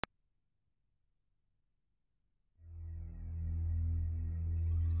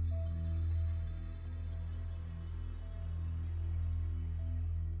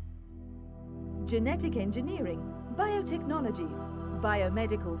genetic engineering, biotechnologies,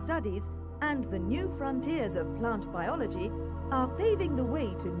 biomedical studies, and the new frontiers of plant biology are paving the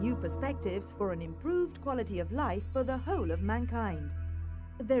way to new perspectives for an improved quality of life for the whole of mankind.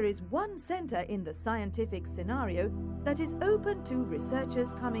 There is one center in the scientific scenario that is open to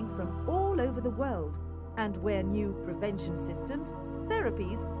researchers coming from all over the world, and where new prevention systems,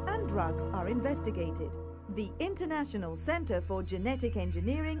 therapies, and drugs are investigated. The International Center for Genetic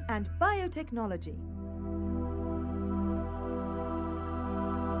Engineering and Biotechnology.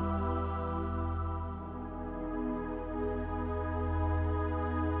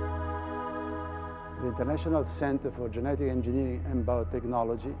 The International Center for Genetic Engineering and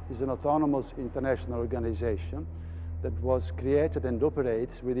Biotechnology is an autonomous international organization that was created and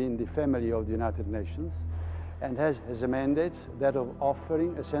operates within the family of the United Nations and has a mandate that of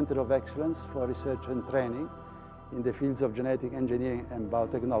offering a center of excellence for research and training in the fields of genetic engineering and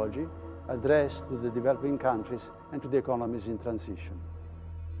biotechnology addressed to the developing countries and to the economies in transition.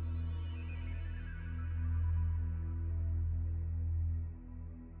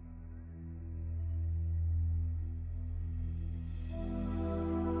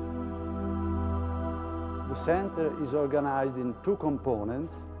 The center is organized in two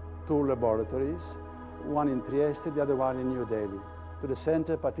components, two laboratories, one in Trieste, the other one in New Delhi. To the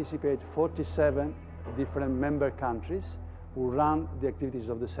center participate 47 different member countries who run the activities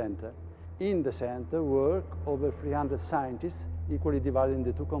of the center. In the center work over 300 scientists, equally divided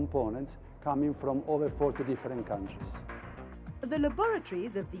into two components, coming from over 40 different countries. The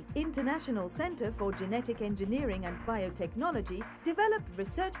laboratories of the International Center for Genetic Engineering and Biotechnology develop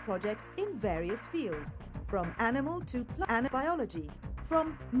research projects in various fields, from animal to plant biology,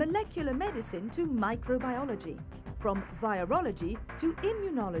 from molecular medicine to microbiology, from virology to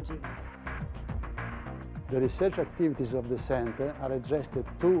immunology. The research activities of the center are addressed at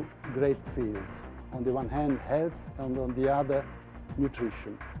two great fields. On the one hand, health, and on the other,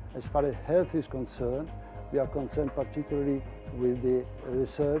 nutrition. As far as health is concerned, we are concerned particularly with the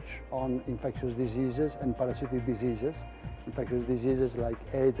research on infectious diseases and parasitic diseases. Infectious diseases like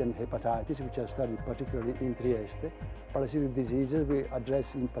AIDS and hepatitis, which are studied particularly in Trieste. Parasitic diseases, we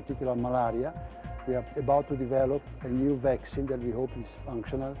address in particular malaria. We are about to develop a new vaccine that we hope is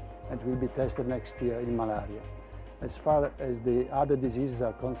functional and will be tested next year in malaria. As far as the other diseases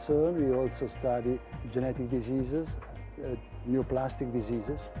are concerned, we also study genetic diseases, neoplastic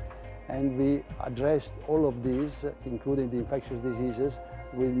diseases, and we addressed all of these, including the infectious diseases,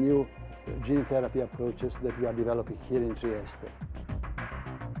 with new gene therapy approaches that we are developing here in Trieste.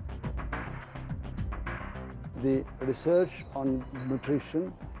 The research on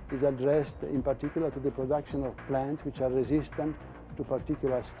nutrition is addressed in particular to the production of plants which are resistant to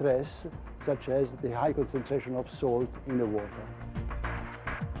particular stress, such as the high concentration of salt in the water.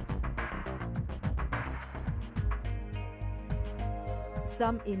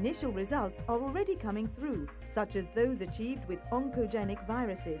 Some initial results are already coming through, such as those achieved with oncogenic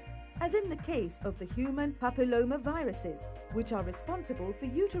viruses, as in the case of the human papillomaviruses, which are responsible for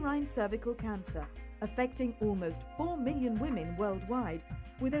uterine cervical cancer, affecting almost 4 million women worldwide,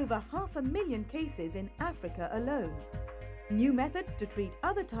 with over 500,000 cases in Africa alone. New methods to treat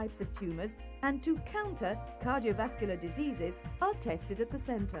other types of tumors and to counter cardiovascular diseases are tested at the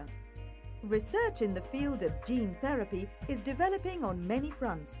center. Research in the field of gene therapy is developing on many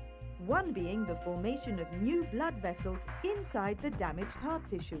fronts, one being the formation of new blood vessels inside the damaged heart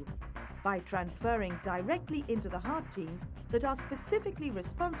tissue, by transferring directly into the heart genes that are specifically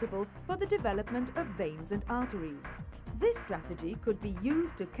responsible for the development of veins and arteries. This strategy could be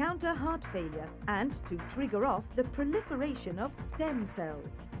used to counter heart failure and to trigger off the proliferation of stem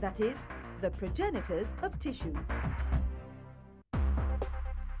cells, that is, the progenitors of tissues.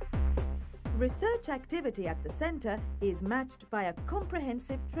 Research activity at the center is matched by a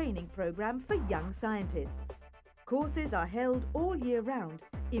comprehensive training program for young scientists. Courses are held all year round,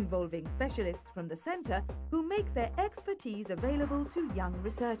 involving specialists from the center who make their expertise available to young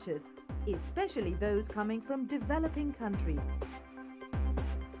researchers, especially those coming from developing countries.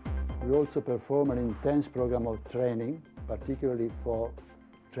 We also perform an intense program of training, particularly for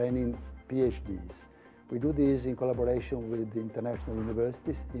training PhDs. We do this in collaboration with the international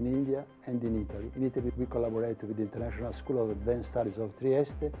universities in India and in Italy. In Italy, we collaborate with the International School of Advanced Studies of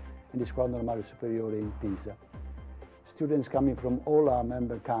Trieste and the Scuola Normale Superiore in Pisa. Students coming from all our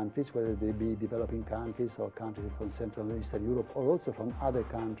member countries, whether they be developing countries or countries from Central and Eastern Europe, or also from other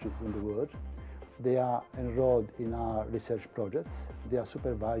countries in the world, they are enrolled in our research projects. They are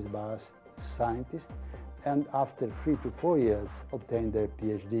supervised by us scientists, and after 3 to 4 years obtain their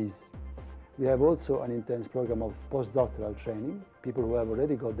PhDs. We have also an intense program of postdoctoral training. People who have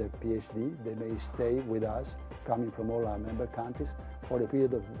already got their PhD, they may stay with us, coming from all our member countries, for a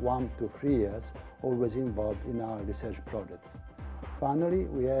period of 1 to 3 years, always involved in our research projects. Finally,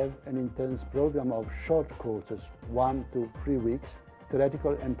 we have an intense program of short courses, 1 to 3 weeks,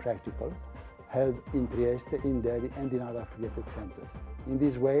 theoretical and practical, held in Trieste, in Delhi and in other affiliated centers. In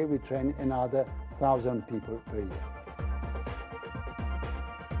this way, we train another 1,000 people per year.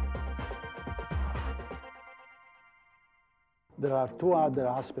 There are two other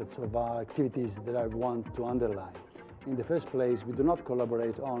aspects of our activities that I want to underline. In the first place, we do not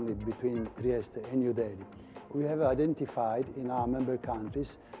collaborate only between Trieste and New Delhi. We have identified in our member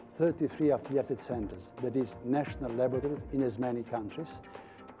countries 33 affiliated centers, that is, national laboratories in as many countries,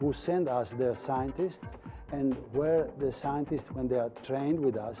 who send us their scientists, and where the scientists, when they are trained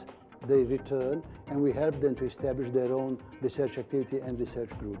with us, they return and we help them to establish their own research activity and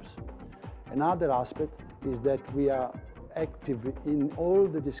research groups. Another aspect is that we are active in all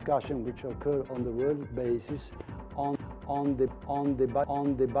the discussion which occur on the world basis on the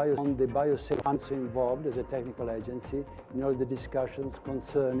biosector, involved as a technical agency in all the discussions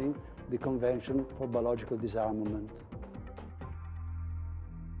concerning the Convention for Biological Disarmament.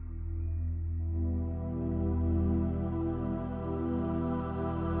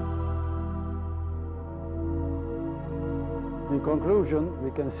 In conclusion,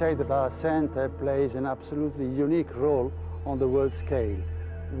 we can say that our center plays an absolutely unique role on the world scale.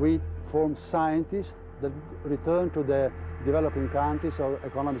 We form scientists that return to their developing countries or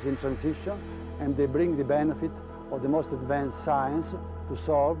economies in transition, and they bring the benefit of the most advanced science to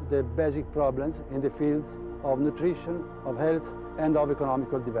solve the basic problems in the fields of nutrition, of health, and of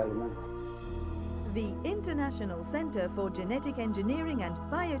economical development. The International Centre for Genetic Engineering and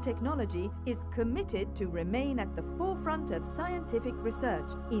Biotechnology is committed to remain at the forefront of scientific research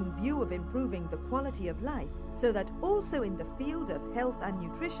in view of improving the quality of life, so that also in the field of health and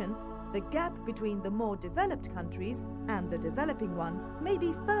nutrition, the gap between the more developed countries and the developing ones may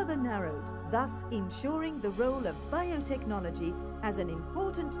be further narrowed, thus ensuring the role of biotechnology as an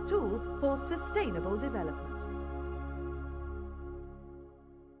important tool for sustainable development.